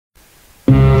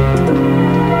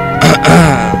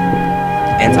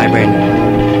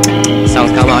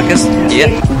niggas? Yeah.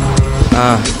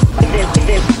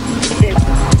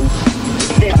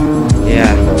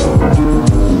 Yeah.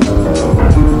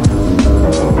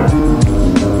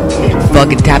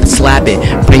 Fuck it, tap it, slap it,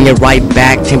 bring it right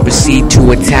back, then proceed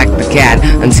to attack the cat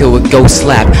until it goes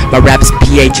slap. My rap is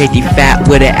phat fat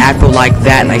with an afro like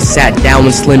that, and I sat down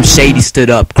when Slim Shady stood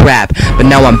up, crap, but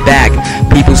now I'm back.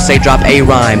 People say drop a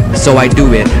rhyme, so I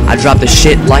do it. I drop the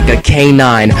shit like a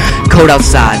canine. Cold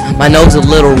outside, my nose a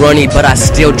little runny, but I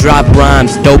still drop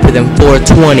rhymes doper than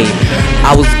 420.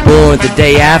 I was born the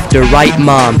day after, right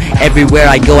mom? Everywhere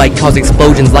I go I cause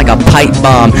explosions like a pipe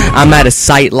bomb. I'm out of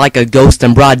sight like a ghost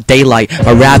in broad daylight.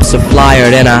 My raps are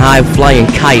flyer than a high-flying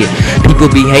kite. People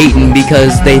be hating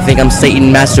because they think I'm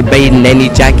Satan, masturbating and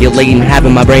ejaculating,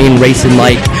 having my brain racing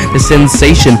like the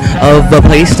sensation of a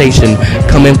PlayStation.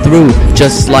 Coming through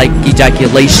just like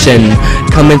ejaculation.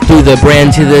 Coming through the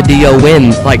Bran to the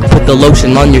DON. Like put the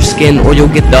lotion on your skin or you'll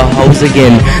get the hose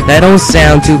again. That don't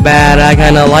sound too bad, I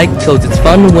kinda like codes. It's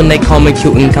fun when they call me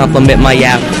cute and compliment my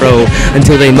afro,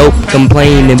 until they mope,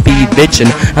 complain, and be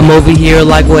bitchin'. I'm over here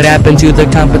like what happened to the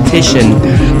competition.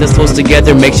 This close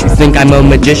together makes you think I'm a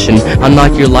magician. I'll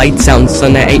knock your lights out,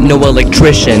 son, I ain't no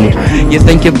electrician. You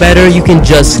think you're better? You can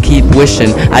just keep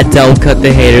wishing. I don't cut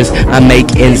the haters, I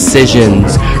make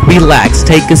incisions. Relax,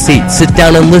 take a seat, sit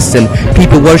down and listen.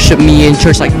 People worship me in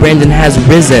church like Brandon has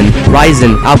risen.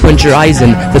 Rising, I'll punch your eyes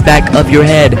in the back of your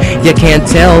head. You can't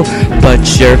tell,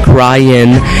 but you're crying.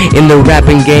 In the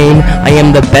rapping game, I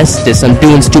am the bestest. I'm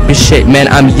doing stupid shit, man,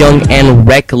 I'm young and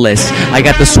reckless. I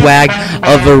got the swag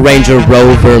of a Ranger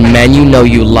Rover. Man, you know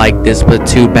you like this, but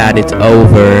too bad it's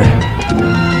over.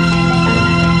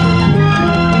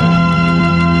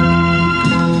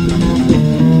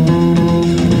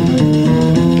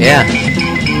 Yeah.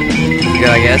 Good,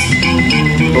 I guess.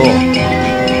 Cool.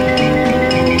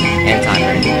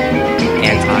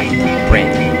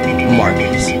 Anti-brand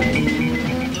markers.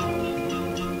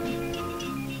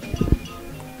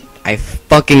 I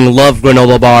fucking love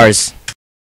granola bars.